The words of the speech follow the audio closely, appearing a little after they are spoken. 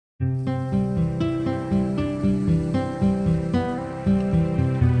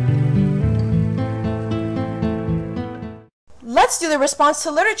Let's do the response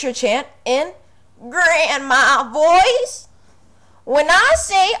to literature chant in grandma voice. When I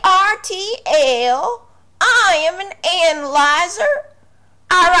say RTL, I am an analyzer.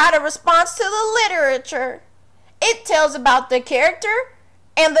 I write a response to the literature. It tells about the character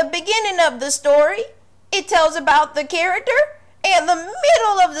and the beginning of the story. It tells about the character and the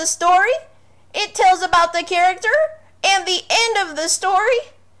middle of the story. It tells about the character and the end of the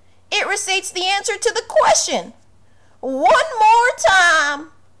story. It recites the answer to the question. One more time.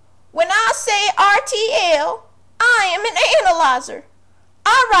 When I say RTL, I am an analyzer.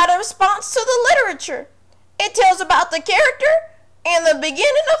 I write a response to the literature. It tells about the character and the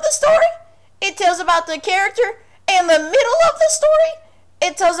beginning of the story. It tells about the character and the middle of the story.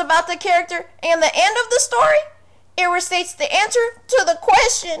 It tells about the character and the end of the story. It recites the answer to the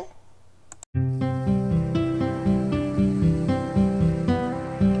question.